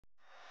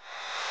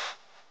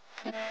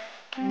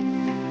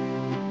Welcome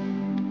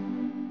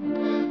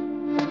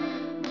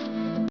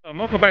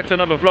back to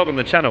another vlog on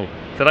the channel.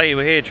 Today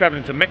we're here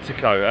travelling to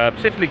Mexico,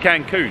 specifically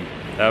Cancun.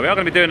 We are going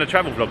to be doing a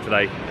travel vlog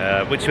today,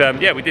 which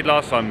yeah, we did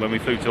last time when we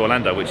flew to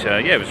Orlando, which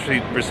yeah, was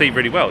received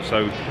really well.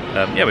 So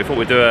yeah, we thought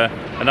we'd do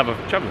another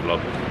travel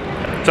vlog.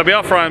 So we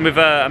are flying with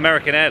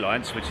American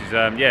Airlines, which is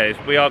yeah,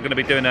 we are going to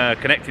be doing a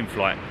connecting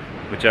flight,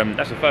 which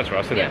that's the first for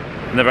us, isn't it?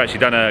 Never actually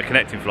done a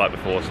connecting flight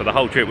before, so the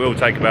whole trip will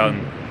take about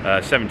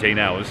 17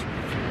 hours.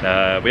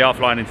 We are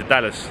flying into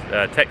Dallas,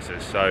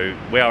 Texas, so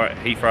we are at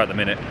Heathrow at the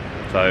minute.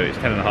 So it's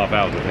 10.5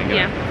 hours, I think.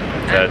 Yeah,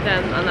 and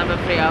then another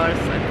 3 hours,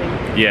 I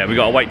think. Yeah, we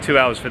got to wait 2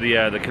 hours for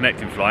the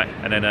connecting flight,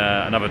 and then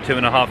another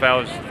 2.5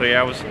 hours, 3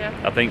 hours, yeah,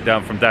 I think,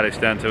 down from Dallas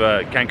down to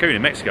Cancun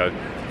in Mexico.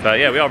 So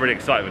yeah, we are really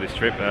excited with this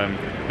trip.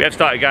 We have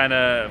started going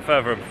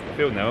further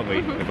afield now,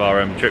 haven't we, with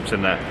our trips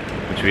and that,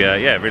 which we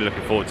yeah, really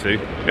looking forward to.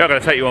 We are going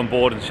to take you on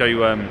board and show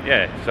you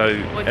yeah, so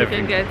what you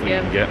can get.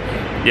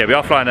 Yeah, we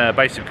are flying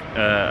basic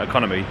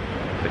economy.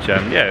 Which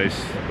yeah,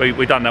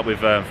 we've done that with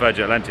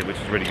Virgin Atlantic, which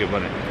is really good,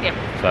 wasn't it? Yeah.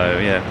 So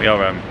yeah, we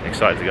are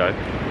excited to go.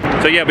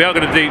 So yeah, we are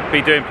going to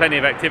be doing plenty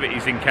of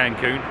activities in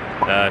Cancun.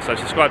 So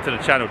subscribe to the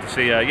channel to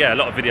see yeah, a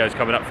lot of videos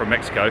coming up from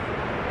Mexico,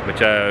 which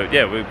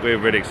yeah, we're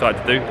really excited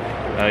to do.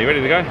 You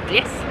ready to go?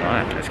 Yes. All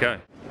right, let's go.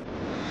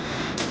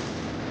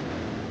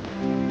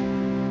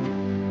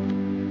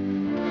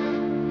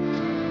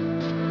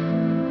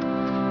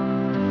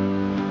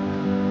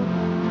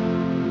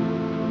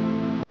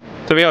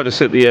 So we are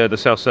just at the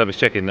self-service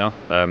check-in now.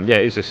 Yeah,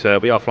 it's just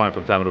we are flying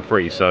from Terminal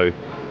 3, so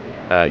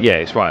yeah,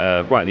 it's right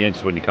at the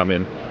entrance when you come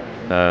in.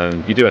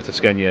 You do have to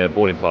scan your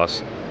boarding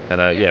pass,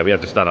 and yeah, we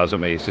have just done ours,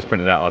 haven't we? It's just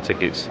printed out our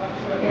tickets,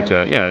 which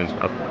yeah,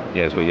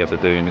 yeah, it's what you have to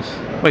do, and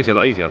it makes it a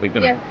lot easier, I think,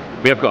 doesn't it?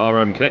 We have got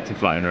our connecting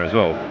flight in there as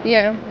well.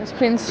 Yeah, it's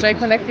Queen straight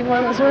connecting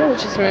one as well,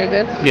 which is really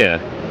good. Yeah,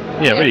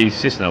 yeah, really easy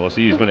system now, what's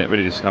to use, wasn't it?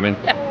 Really just come in.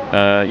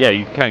 Yeah. Yeah,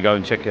 you can go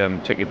and check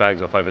your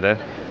bags off over there.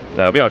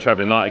 We are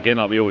travelling light again,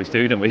 like we always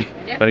do, don't we?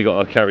 Yeah. Only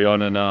got to carry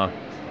on and our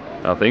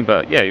thing,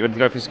 but yeah, you ready to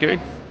go for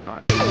security? All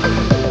right.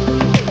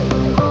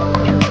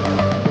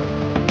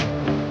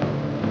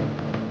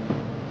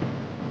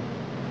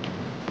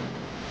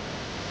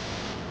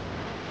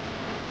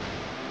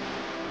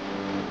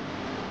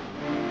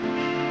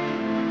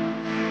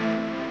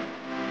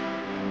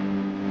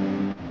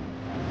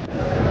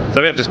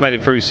 So we have just made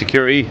it through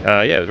security.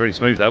 Yeah, it was really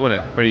smooth though,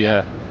 wasn't it? Really,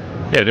 yeah,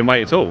 didn't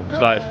wait at all. It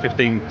was like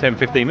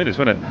 10-15 minutes,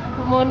 wasn't it?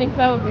 Morning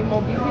that would be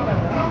more busy.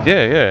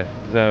 Yeah.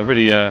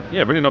 Really, yeah,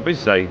 really not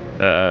busy today,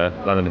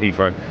 London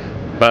Heathrow.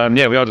 But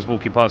yeah, we are just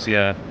walking past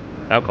the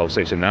alcohol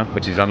section now,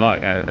 which is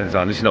unlike.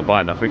 This is not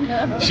buying nothing.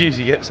 She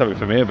usually gets something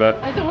from here,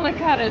 but I don't want to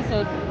cut it,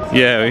 so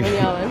yeah,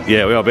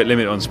 we are a bit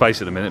limited on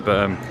space at the minute.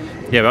 But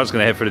yeah, we're just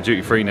going to head for the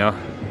duty free now,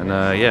 and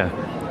yeah,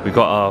 we've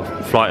got our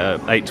flight at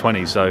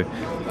 8:20, so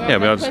yeah,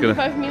 we are just going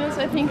to 25 minutes,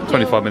 I think.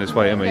 25 minutes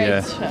wait, haven't we?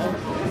 Yeah.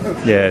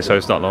 Yeah, so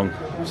it's not long.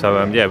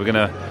 So yeah, we're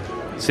gonna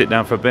sit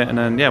down for a bit and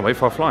then yeah, wait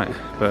for our flight.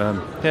 But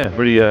yeah,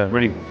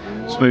 really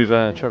smooth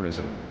travelling.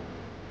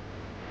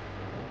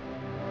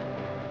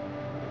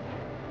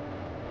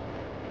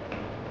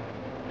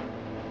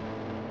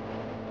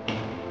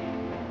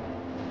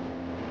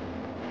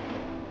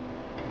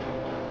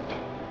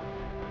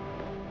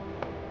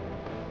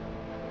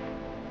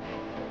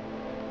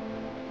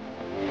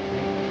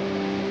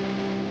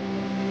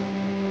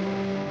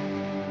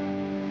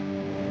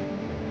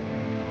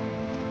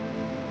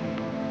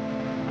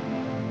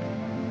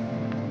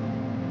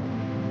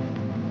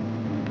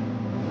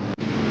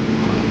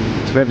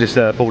 So we have just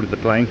boarded the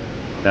plane.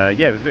 Yeah,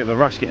 it was a bit of a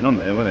rush getting on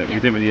there, wasn't it? We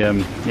didn't really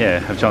yeah,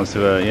 have a chance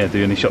to yeah,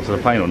 do any shots of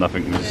the plane or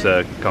nothing. We just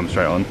come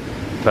straight on.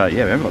 But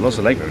yeah, we haven't got lots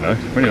of leg room though.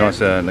 Really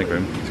nice leg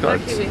room.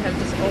 Luckily we have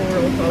this whole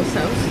road to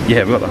ourselves.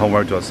 Yeah, we've got the whole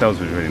road to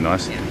ourselves, which is really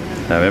nice. Yeah.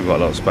 We haven't got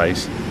a lot of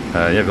space.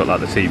 Yeah, we've got like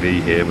the TV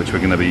here, which we're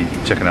going to be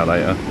checking out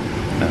later.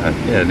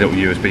 Yeah, little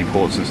USB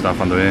ports and stuff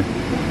under here.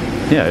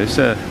 Yeah, it's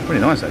really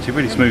nice actually,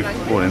 really smooth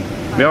boarding.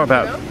 We are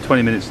about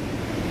 20 minutes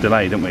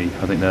delayed, didn't we?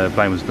 I think the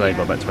plane was delayed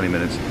by about 20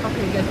 minutes. How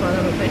can you get one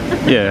of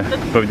them? Yeah,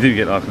 but we do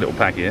get like a little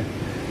pack here.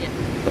 Yeah.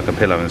 Like a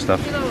pillow and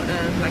stuff. You know,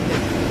 like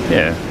this.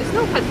 Yeah. There's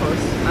no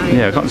headphones.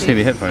 Yeah, I can't see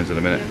any headphones at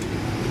the minute.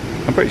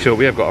 Yeah. I'm pretty sure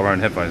we have got our own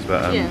headphones,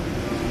 but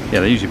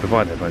yeah, they usually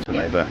provide headphones, don't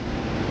they? But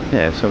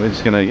yeah, so we're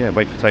just gonna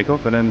wait for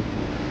takeoff and then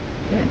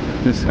yeah,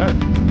 let's go.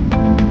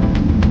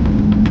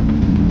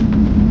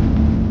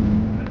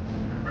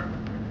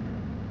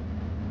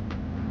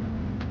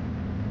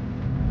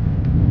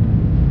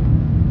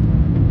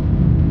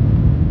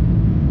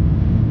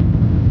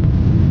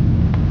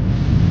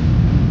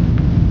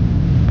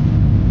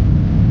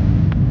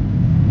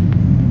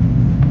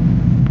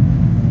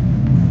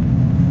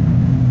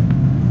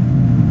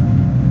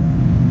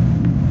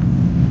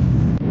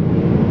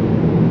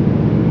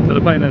 The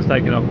plane has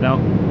taken off now.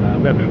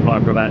 We have been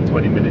flying for about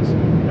 20 minutes.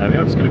 We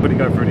are just going to quickly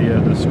go through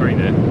the screen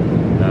here.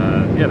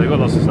 Yeah, they've got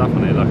lots of stuff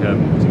on it, like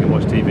so you can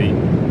watch TV.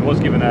 It was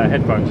given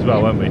headphones as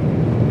well, weren't we?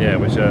 Yeah,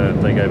 which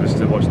they gave us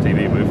to watch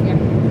TV with,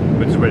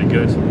 which is really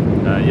good.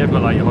 Yeah, you've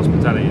got like your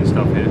hospitality and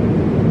stuff here,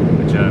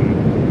 which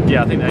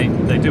Yeah, I think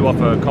they do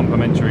offer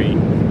complimentary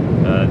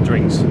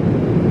drinks,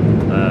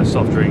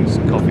 soft drinks,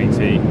 coffee,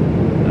 tea.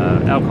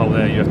 Alcohol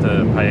there you have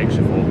to pay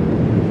extra for,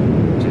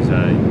 which is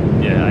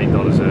yeah,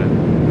 $8 a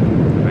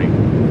thing.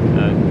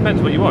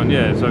 Depends what you want.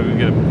 Yeah, so we're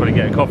gonna probably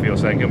get a coffee or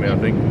something, can't we? I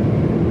think.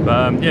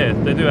 But yeah,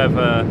 they do have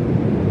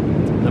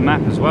the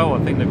map as well. I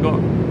think they've got,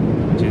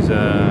 which is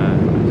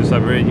just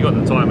over here. You got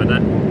the time and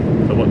that,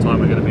 so what time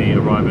we're going to be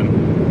arriving.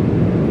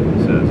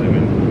 So zoom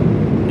in.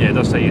 Yeah, it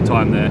does say your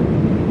time there.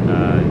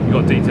 You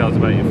got details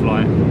about your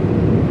flight.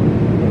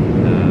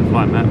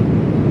 Flight map.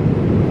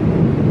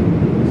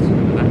 Let's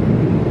look at that.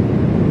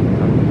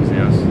 See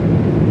us.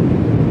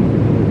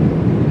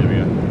 There we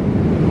go.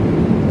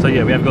 So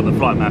yeah, we have got the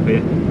flight map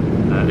here.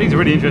 These are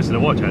really interesting to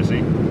watch actually.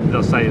 It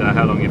does say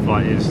how long your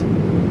flight is,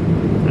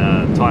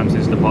 time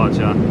since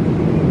departure.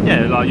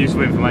 Yeah, like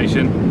useful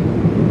information.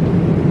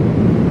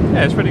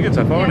 Yeah, it's pretty good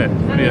so far, isn't it?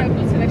 And a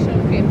good selection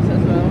of films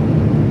as well.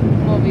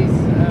 Movies.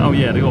 Oh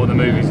yeah, they got all the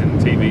movies and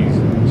TVs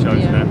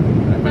shows and that.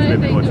 They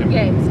do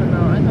games or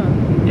no? I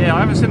don't. Yeah, I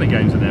haven't seen the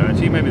games in there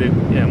actually. Maybe they,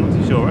 yeah, I'm not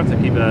too sure. I have to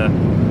keep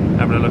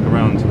having a look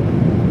around.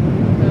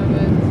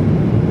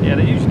 Yeah,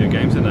 they usually do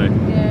games, don't they?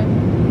 Yeah.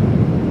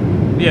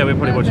 Yeah, we'll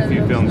probably watch a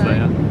few films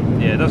later.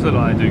 Yeah, it does look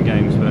like they do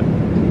games, but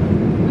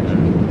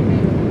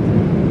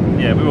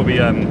yeah, we will be.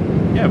 Yeah,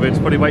 we'll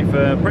just probably wait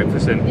for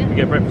breakfast then. Yeah. We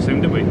get breakfast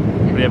soon, didn't we?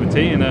 Yeah. We have a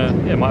tea and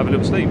yeah, might have a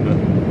little sleep, but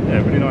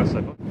yeah, really nice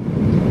so far.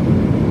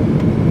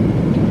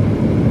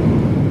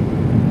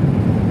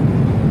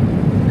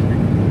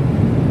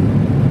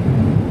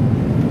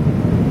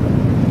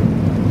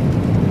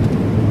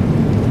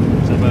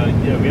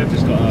 Yeah, we have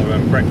just got our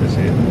breakfast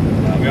here.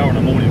 We are on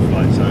a morning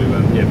flight, so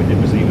yeah, we did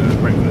receive a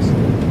breakfast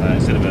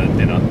instead of a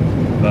dinner.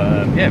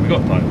 But yeah, we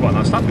got quite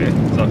nice stuff here.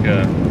 It's like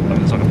a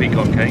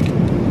pecan cake.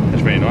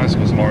 That's really nice.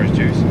 Got some orange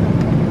juice.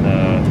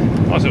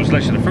 Nice little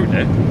selection of fruit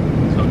there.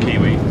 It's got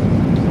kiwi,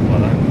 stuff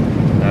like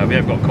that. We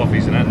have got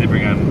coffees and that. They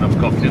bring out another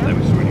coffee, didn't they,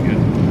 which is really good.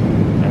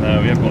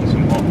 And we have got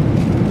some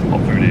hot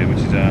food here, which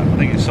is I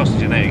think it's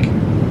sausage and egg.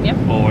 Yep.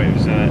 Or it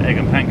was egg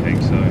and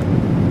pancakes, so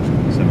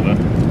similar.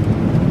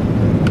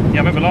 Yeah,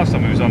 I remember last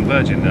time we was on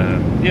Virgin,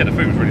 yeah, the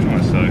food was really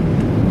nice, so...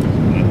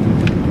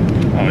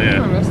 oh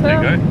yeah,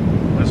 there you go.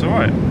 That's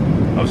alright.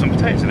 Oh, some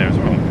potatoes in there as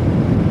well.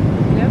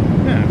 Yeah.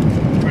 Yeah,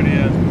 pretty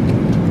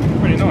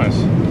nice.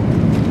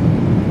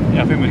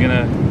 Yeah, I think we're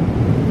gonna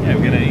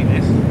eat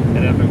this,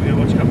 and I think we're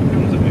gonna watch a couple of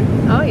films, haven't we?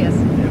 Oh yes.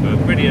 Yeah, but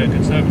pretty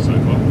good service so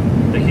far.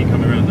 They keep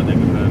coming around, don't they,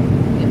 with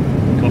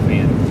coffee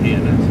and tea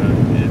and that, so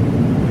yeah,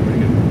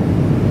 pretty good.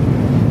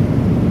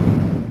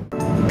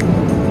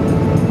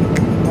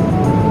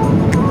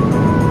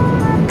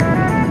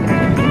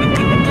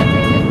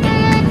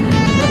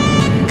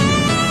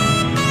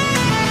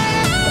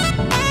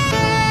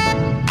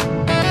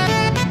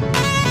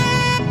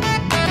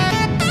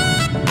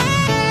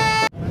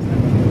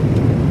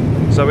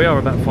 So we are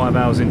about 5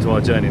 hours into our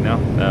journey now.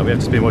 We have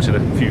just been watching a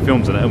few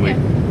films on it, haven't we?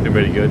 Been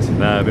really good.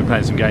 Been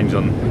playing some games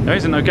on. There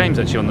isn't no games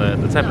actually on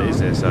the tablet, is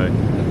there? So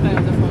Play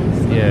on the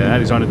phones. yeah,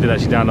 Alexander did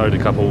actually download a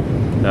couple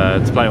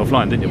to play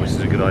offline, didn't you? Which is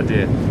a good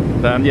idea.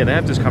 But yeah, they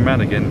have just come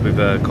round again with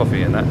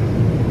coffee and that.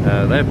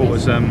 They have bought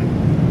us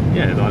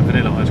yeah, like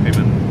vanilla ice cream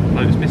and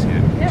lotus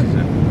biscuit. Which is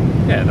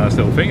yeah, nice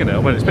little thing in there. I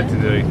wasn't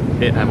expecting to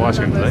have ice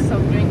cream today.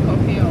 Soft drink,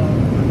 coffee, or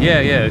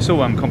Yeah, it's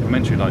all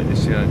complimentary like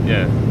this.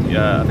 Yeah,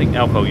 I think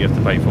alcohol you have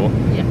to pay for.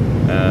 yeah.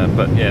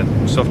 But yeah,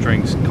 soft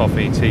drinks,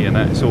 coffee, tea, and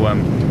that. It's all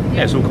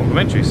yeah, it's all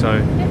complimentary. So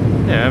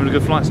yeah, having a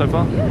good flight so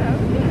far. Yeah.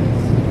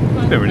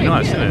 It's been really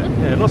nice, isn't it?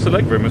 Yeah, lots of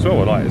leg room as well.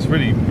 I like it. It's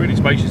really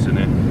spacious in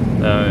there.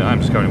 I'm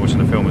just currently watching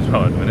the film as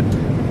well at the minute.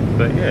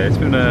 But yeah, it's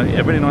been a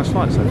really nice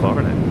flight so far,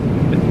 isn't it?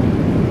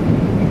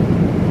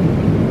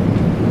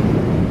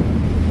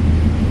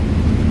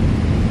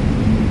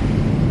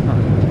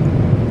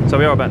 So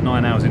we are about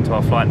 9 hours into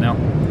our flight now.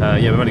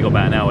 Yeah, we've only got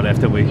about an hour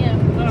left, haven't we? Yeah,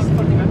 around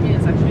 45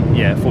 minutes actually.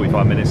 Yeah,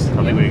 45 minutes.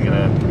 I think we're going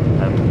to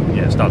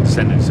yeah, start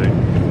descending soon.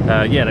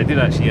 Yeah, they did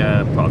actually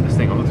put up this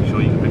thing. I'm not too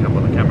sure you can pick up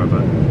on the camera,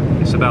 but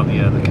it's about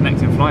the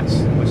connecting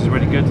flights, which is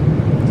really good.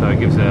 So it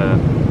gives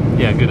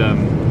yeah, good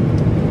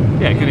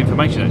good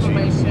information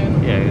actually.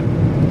 Yeah,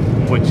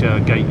 which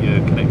gate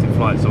your connecting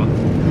flights on,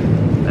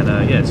 and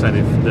yeah, saying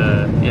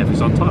if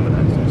it's on time and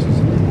that, which is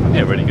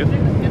yeah, really good.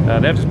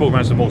 They have just brought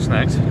around some more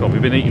snacks. God,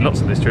 we've been eating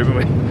lots of this trip,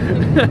 haven't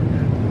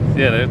we?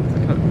 Yeah,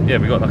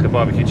 we got like a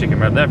barbecue chicken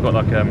wrap. They've got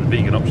like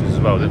vegan options as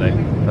well, don't they?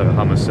 They have a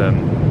hummus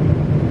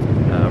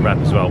wrap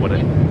as well,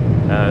 wouldn't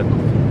they?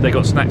 They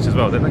got snacks as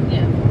well, don't they?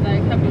 Yeah,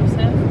 like have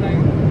yourself, like.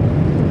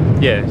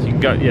 Yeah, you can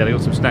go. Yeah, they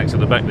got some snacks at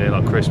the back there,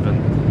 like crisp and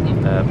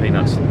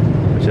peanuts,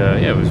 which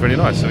yeah, it was really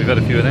nice. So we've had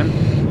a few of them.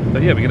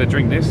 But yeah, we're going to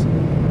drink this,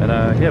 and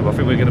yeah, well, I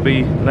think we're going to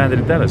be landed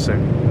in Dallas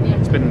soon. Yeah.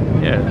 It's been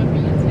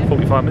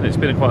 45 minutes.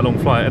 It's been quite a long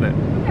flight, hasn't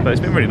it? But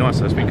it's been really nice.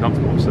 So it's been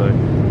comfortable. So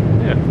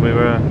yeah,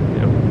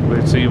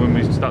 we'll see you when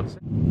we start.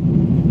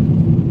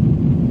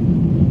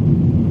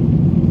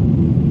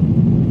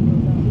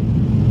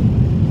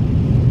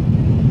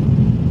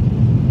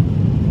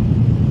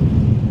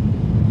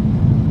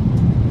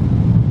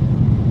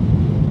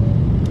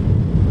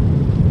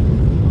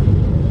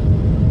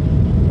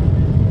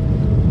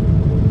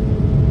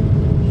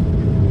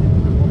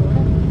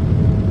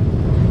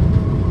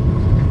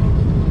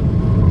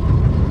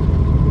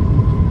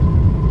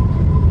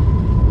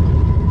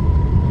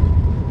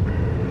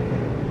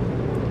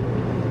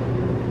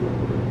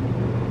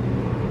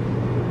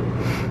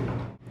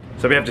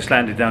 So we have just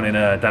landed down in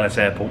Dallas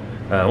Airport.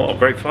 What a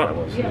great flight that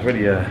was. Yeah. It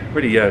was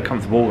really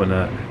comfortable, and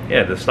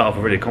yeah, the staff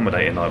were really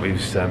accommodating. Like we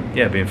was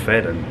being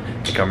fed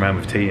and to come around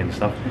with tea and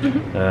stuff.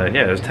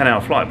 Yeah, it was a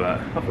 10-hour flight,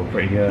 but I feel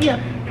pretty good. We had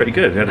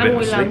a bit of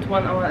we sleep. landed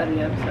 1 hour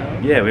earlier,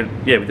 so. Yeah, we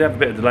did have a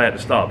bit of delay at the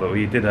start, but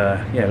we did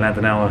land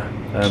an hour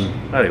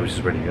early, which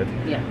is really good.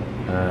 Yeah.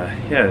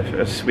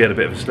 We had a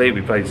bit of a sleep.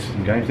 We played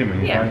some games,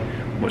 didn't we?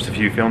 Yeah. Watched a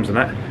few films and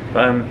that.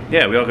 But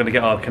yeah, we are going to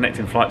get our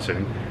connecting flight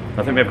soon.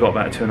 I think we've got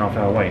about a 2.5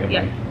 hour wait,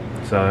 haven't we?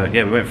 So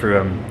yeah, we went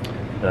through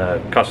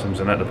customs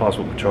and the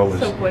passport control was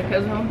so quick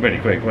as well. really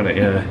quick, wasn't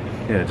it?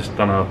 Yeah, just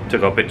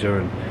took our picture,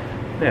 and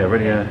yeah,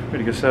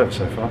 really good service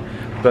so far.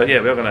 But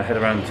yeah, we are going to head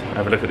around,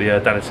 have a look at the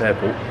Dallas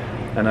airport,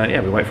 and yeah,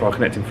 we wait for our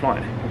connecting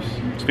flight.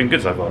 It's been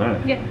good so far,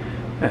 hasn't it?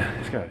 Yeah,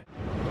 let's go.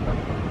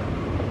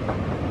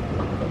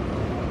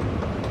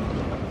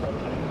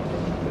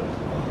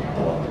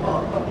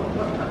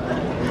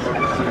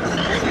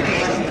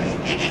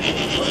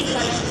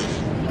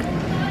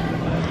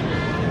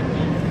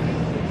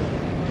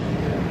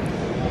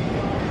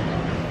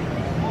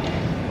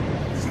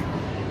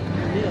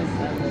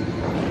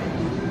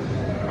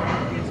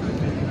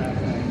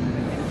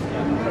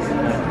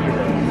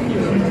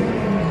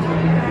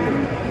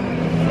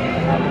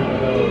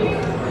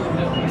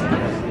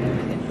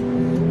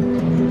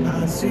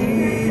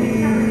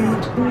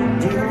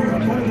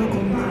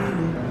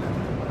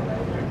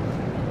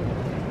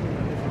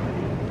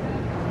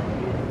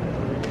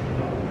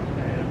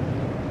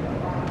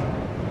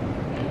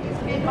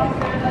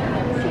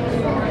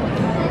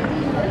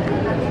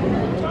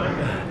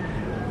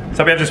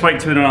 So we have just waited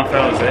 2.5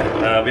 hours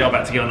there. We are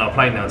about to get on our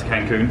plane now to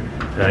Cancun.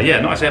 Yeah,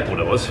 nice airport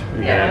it was.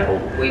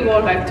 We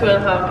walked like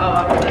 2.5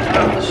 hours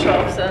around the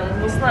shops, and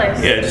it was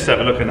nice. Yeah, just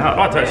have a look, and I'd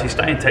like to actually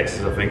stay in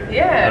Texas, I think.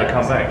 Yeah.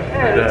 Come back.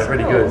 Yeah,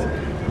 really cool.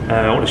 good.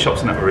 All the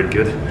shops in that were really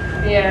good.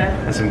 Yeah.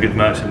 And some good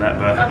merch in that,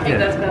 but I think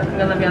that's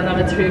gonna be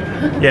another trip.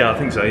 Yeah, I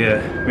think so.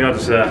 Yeah, we are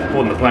just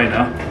boarding the plane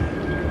now.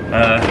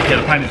 Yeah,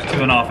 the plane is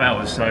 2.5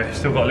 hours, so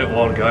still got a little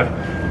while to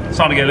go.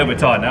 Starting to get a little bit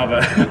tired now,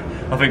 but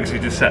I think we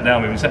just sat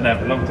down. We've been sitting down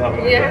for a long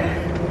time.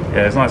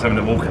 Yeah, it's nice having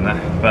a walk in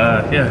there.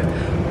 But yeah,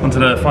 on to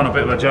the final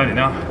bit of our journey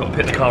now. Got to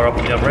pick the car up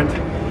on the other end,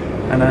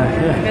 and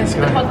yeah, Get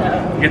to the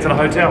hotel. Get to the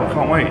hotel.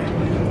 Can't wait.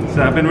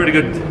 So it's been a really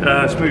good,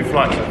 smooth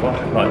flight so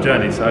far, like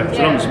journey. So as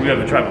long as we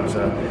ever travel,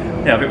 so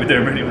yeah, I think we're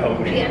doing really well.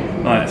 Yeah.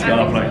 Right, let's go on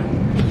our plane.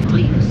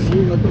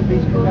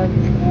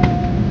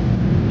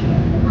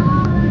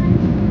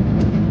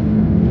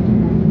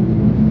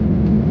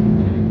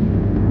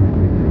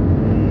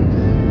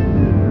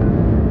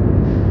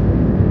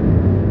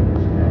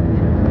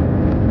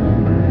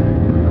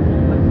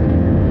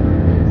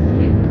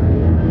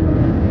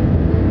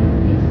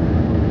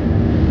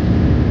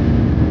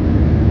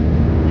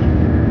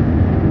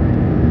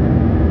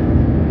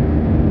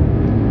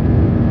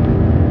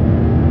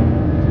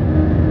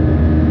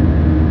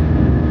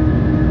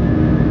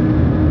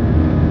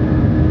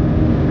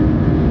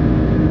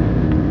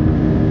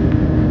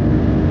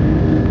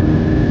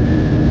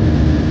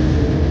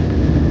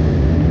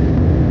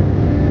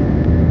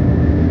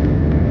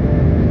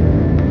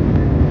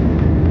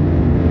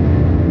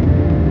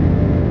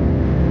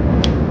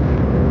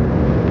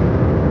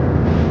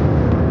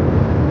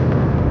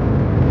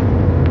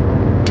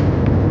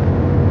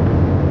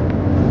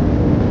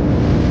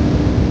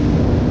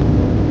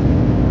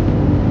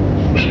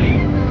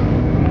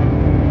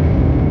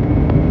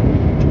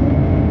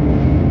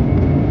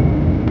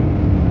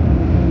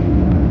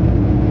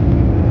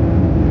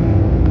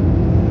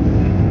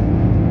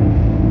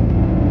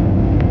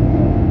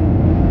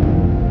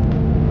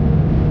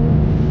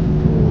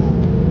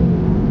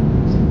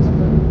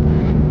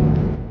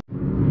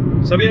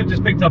 So we have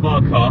just picked up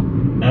our car.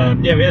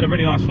 Yeah, we had a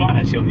really nice flight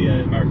actually on the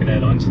American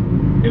Airlines.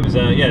 It was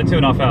yeah, a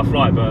 2.5 hour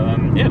flight,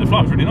 but yeah, the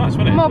flight was really nice,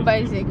 wasn't it? More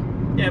basic.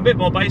 Yeah, a bit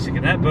more basic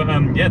in that, but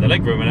yeah, the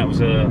leg room and that was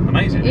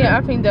amazing. Yeah,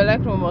 I think the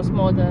leg room was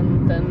more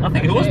than I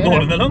think it was more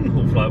than the long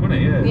haul flight, wasn't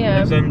it?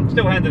 Yeah. It was,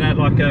 still handing out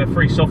like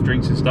free soft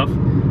drinks and stuff.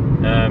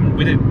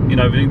 We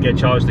didn't get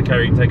charged to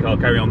take our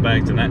carry-on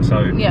bags and that,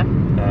 so yeah.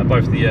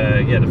 Both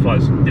the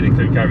flights did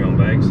include carry-on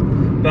bags.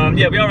 But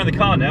yeah, we are in the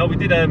car now. We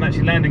did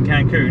actually land in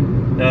Cancun.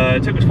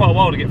 It took us quite a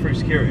while to get through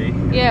security.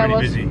 Yeah, it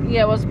was busy.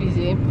 Yeah, it was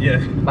busy.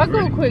 Yeah. But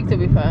go quick, to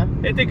be fair.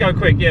 It did go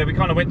quick. Yeah, we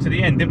kind of went to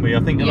the end, didn't we? I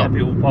think a lot of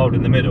people piled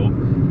in the middle,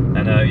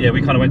 and yeah,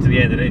 we kind of went to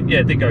the end, and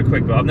it did go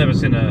quick. But I've never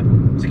seen a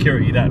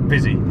security that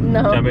busy. No. You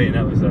know what I mean,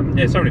 that was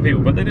yeah, so many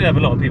people, but they did have a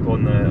lot of people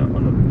on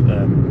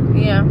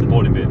the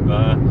boarding bit.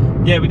 But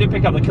yeah, we did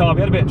pick up the car.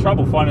 We had a bit of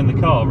trouble finding the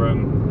car.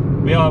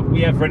 We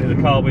have rented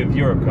a car with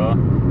Europcar,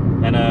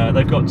 and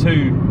they've got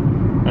two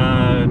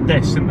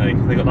desks, haven't they?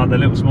 They've got like the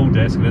little small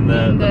desk, and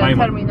then the main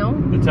terminal.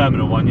 One, the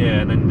terminal one,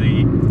 yeah, and then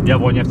the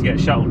other one you have to get a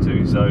shuttle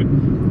to. So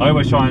I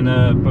always try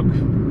and book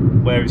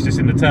where it's just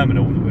in the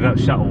terminal without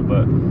shuttle,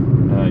 but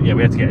yeah,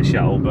 we had to get a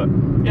shuttle. But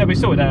yeah, we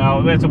sorted that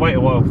out. We had to wait a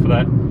while for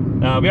that.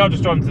 We are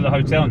just driving to the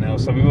hotel now,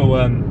 so we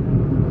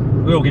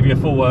will give you a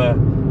full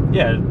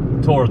yeah,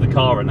 tour of the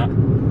car and that.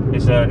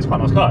 It's quite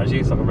a nice car actually.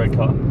 It's like a red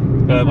car.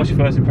 what's your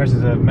first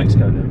impressions of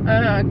Mexico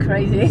then?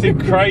 Crazy.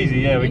 It's crazy,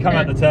 yeah. We come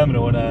out the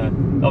terminal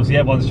and obviously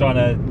everyone's trying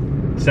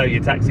to sell you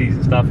taxis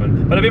and stuff, but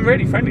they've been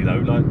really friendly though,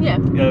 like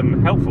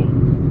helpful.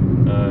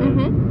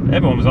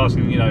 Everyone was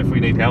asking, you know, if we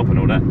need help and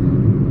all that,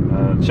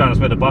 showing us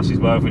where the buses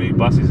were if we need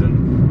buses,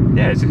 and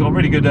yeah, it's got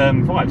really good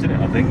vibes, isn't it?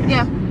 I think.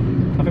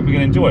 I think we're going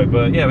to enjoy it,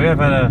 but yeah, we have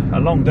had a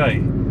long day.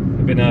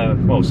 We've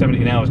been well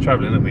 17 hours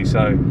travelling, haven't we?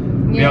 So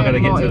we are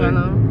going to get to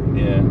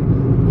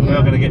we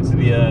are going to get to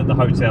the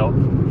hotel,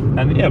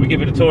 and yeah, we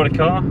give it a tour of the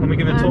car, and we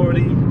give it a tour of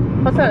the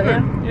hotel.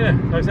 Yeah,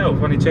 hotel.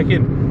 When you check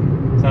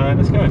in, so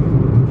let's go.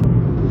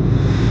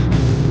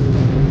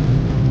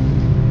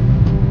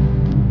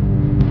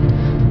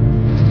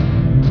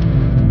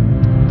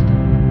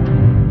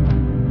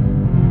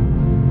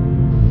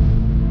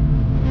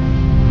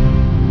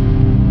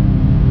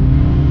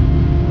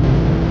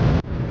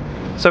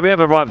 So we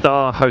have arrived at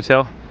our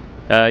hotel.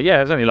 Yeah,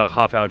 it was only like a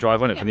half-hour drive,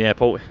 wasn't it, from the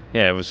airport?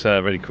 Yeah, it was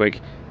really quick.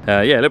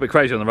 Yeah, a little bit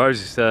crazy on the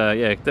roads. It's,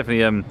 yeah,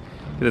 definitely going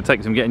to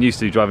take some getting used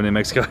to driving in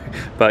Mexico.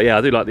 But yeah,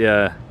 I do like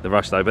the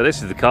rush though. But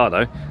this is the car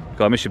though.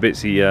 Got a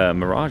Mitsubishi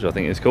Mirage, I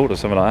think it's called, or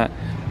something like that.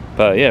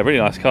 But yeah, really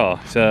nice car.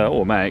 It's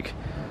automatic.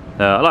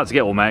 I like to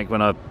get automatic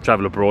when I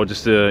travel abroad,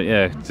 just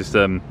yeah,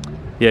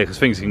 because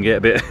things can get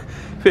a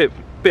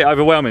bit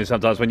overwhelming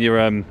sometimes when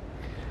you're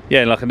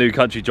yeah, in like a new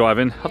country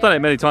driving. I've done it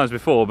many times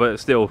before, but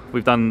still,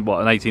 we've done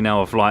what, an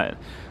 18-hour flight,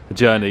 a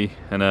journey,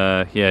 and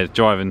yeah,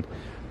 driving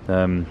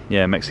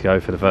yeah, Mexico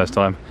for the first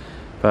time.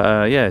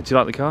 But yeah, do you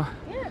like the car?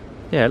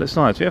 Yeah, it looks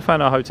nice. We have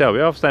found our hotel.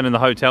 We are staying in the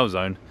hotel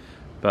zone,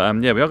 but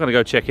yeah, we are going to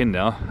go check in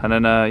now, and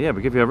then yeah,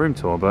 we'll give you a room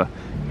tour. But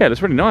yeah, it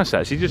looks really nice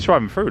actually. Just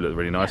driving through looked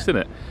really nice,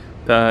 didn't it?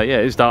 Yeah,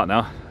 it's dark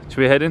now. Should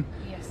we head in?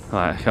 Yes. All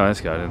right, come on, let's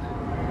go then.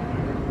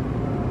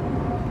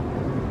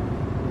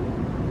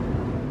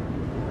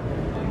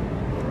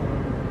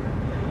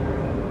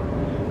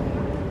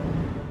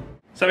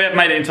 So we have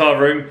made it into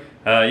our room.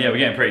 Yeah, we're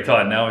getting pretty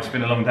tired now. It's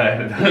been a long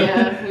day.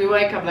 Yeah, we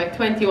wake up like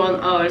 21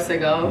 hours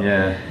ago.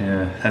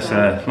 Yeah, that's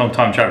a long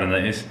time travelling,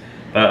 that is.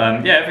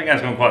 But yeah, everything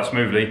has gone quite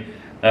smoothly.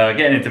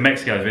 Getting into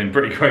Mexico has been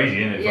pretty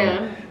crazy, isn't it?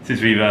 Yeah. Since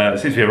we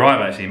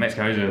arrived, actually,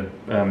 Mexico is a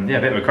yeah,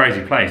 a bit of a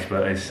crazy place,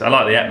 but I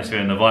like the atmosphere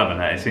and the vibe and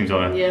that. It seems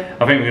like I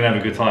think we're gonna have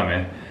a good time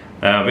here.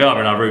 We are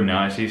in our room now,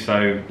 actually,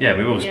 so yeah,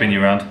 we will spin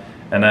you around.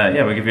 And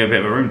yeah, we'll give you a bit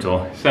of a room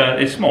tour.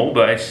 It's small,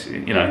 but it's,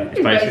 you know,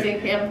 it's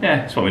basic.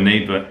 Yeah, it's what we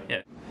need, but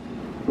yeah.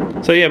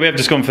 So yeah, we have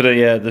just gone for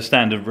the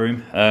standard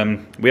room.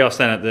 We are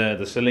staying at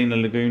the Salina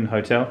Lagoon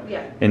Hotel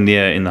in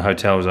the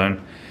hotel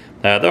zone.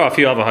 There are a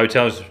few other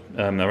hotels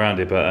around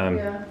it, but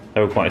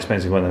they were quite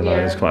expensive, weren't they? Like,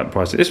 it's quite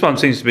pricey. This one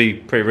seems to be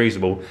pretty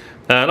reasonable.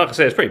 Like I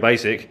said, it's pretty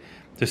basic.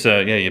 Just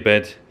yeah, your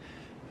bed.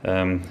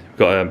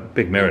 Got a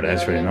big mirror there.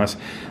 It's really nice.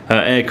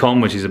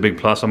 Aircon, which is a big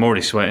plus. I'm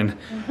already sweating.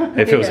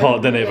 It feels hot,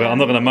 doesn't it? But I'm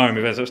not going to moan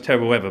because it was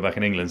terrible weather back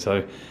in England.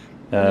 So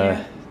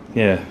yeah,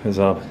 there's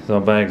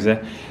our bags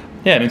there.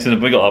 Yeah,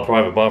 and we got our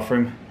private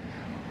bathroom.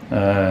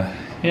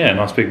 Yeah,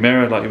 nice big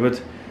mirror like you would.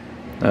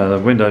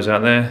 The windows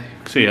out there.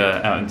 You can see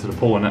out into the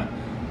pool and that,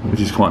 which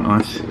is quite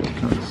nice.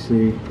 Can't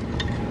see.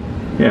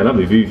 Yeah,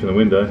 lovely view from the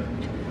window.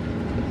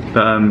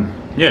 But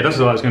yeah, it does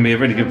look like it's going to be a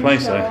really good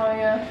place though.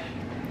 I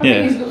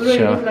think it's a really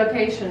good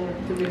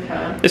location, to be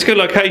fair. It's a good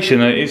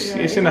location.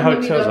 It's in the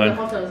hotel zone.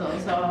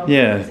 So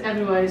yeah.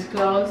 Everywhere is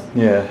closed.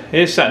 Yeah, it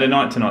is Saturday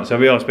night tonight, so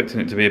we are expecting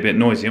it to be a bit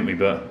noisy, aren't we?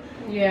 But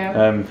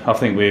yeah. I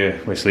think we're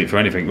asleep for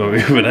anything, but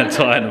we're that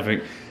tired, I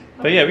think.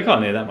 But yeah, we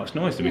can't hear that much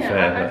noise, to be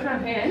fair. I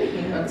can't hear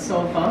anything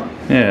so far.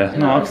 Yeah,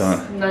 no, I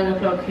can't. It's 9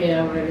 o'clock here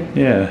already.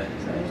 Yeah.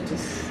 So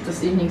it's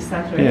just evening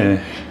start really.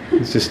 Yeah,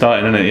 it's just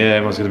starting, isn't it? Yeah,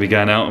 everyone's going to be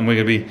going out, and we're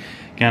going to be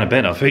going to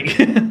bed, I think.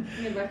 Yeah,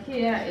 but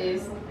here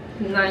is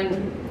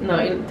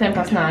 10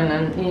 past 9,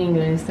 and in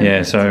England it's 10 yeah,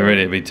 past so 2.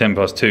 really it'd be 10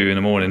 past 2 in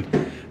the morning.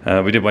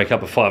 We did wake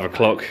up at 5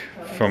 o'clock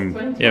from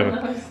when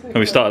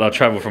we started our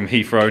travel from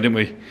Heathrow, didn't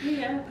we?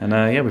 Yeah. And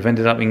yeah, we've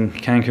ended up in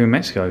Cancun,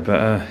 Mexico.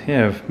 But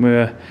yeah,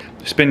 we're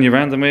spinning you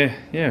around, and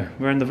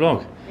we're in the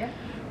vlog. Yeah.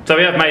 So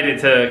we have made it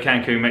to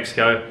Cancun,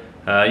 Mexico.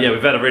 Yeah,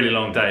 we've had a really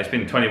long day. It's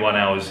been 21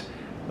 hours,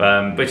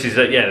 which is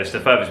yeah, it's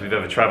the furthest we've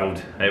ever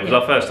travelled. It was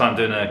our first time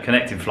doing a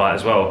connecting flight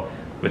as well,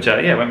 which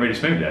yeah, went really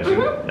smoothly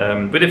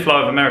actually. We did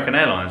fly with American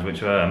Airlines,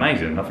 which were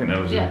amazing. I think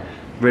that was a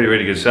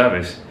really good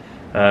service.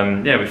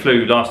 Yeah, we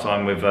flew last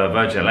time with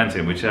Virgin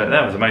Atlantic, which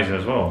that was amazing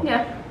as well.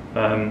 Yeah.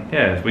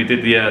 Yeah, we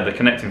did the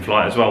connecting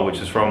flight as well, which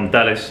was from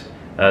Dallas,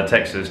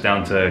 Texas,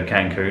 down to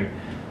Cancun.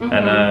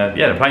 And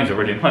yeah, the planes are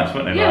really nice,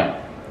 weren't they? Yeah.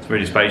 Like, it's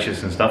really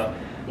spacious and stuff.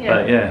 Yeah.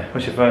 But yeah,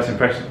 what's your first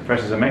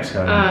impressions of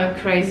Mexico?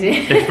 Crazy.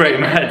 It's pretty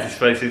mad, this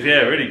place is,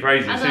 yeah, really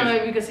crazy. I don't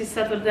know, because it's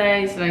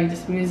Saturday, it's like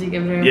just music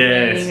everywhere.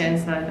 Yeah, and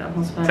it's like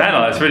atmosphere.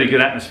 It's a really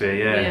good atmosphere,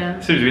 yeah.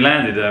 As soon as we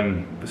landed,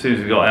 as soon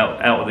as we got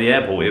out of the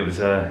airport, it was,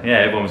 yeah,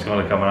 everyone was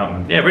kind of coming up.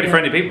 And, yeah, really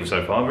friendly people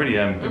so far, really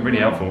really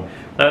helpful.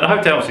 The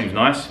hotel seems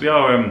nice. We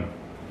are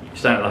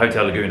staying at the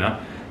Hotel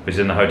Laguna, which is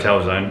in the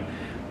hotel zone,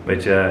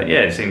 which, yeah,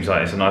 it seems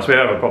like it's a nice, we'll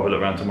have a proper look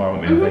around tomorrow,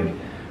 won't we, I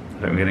think.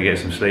 I think we're going to get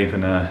some sleep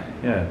and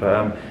yeah,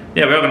 but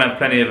yeah, we are going to have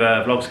plenty of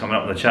vlogs coming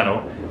up on the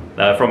channel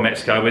from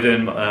Mexico. We're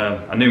doing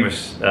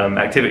numerous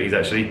activities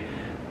actually.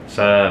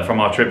 from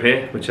our trip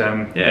here, which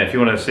yeah, if you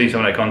want to see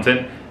some of that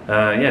content,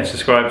 yeah,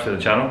 subscribe to the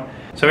channel.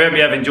 So we hope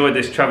you have enjoyed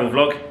this travel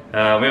vlog. We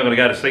are going to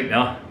go to sleep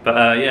now,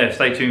 but yeah,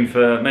 stay tuned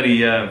for many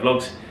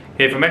vlogs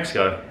here from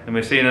Mexico, and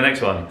we'll see you in the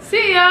next one.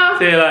 See ya!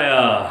 See you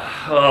later.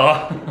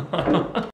 Oh.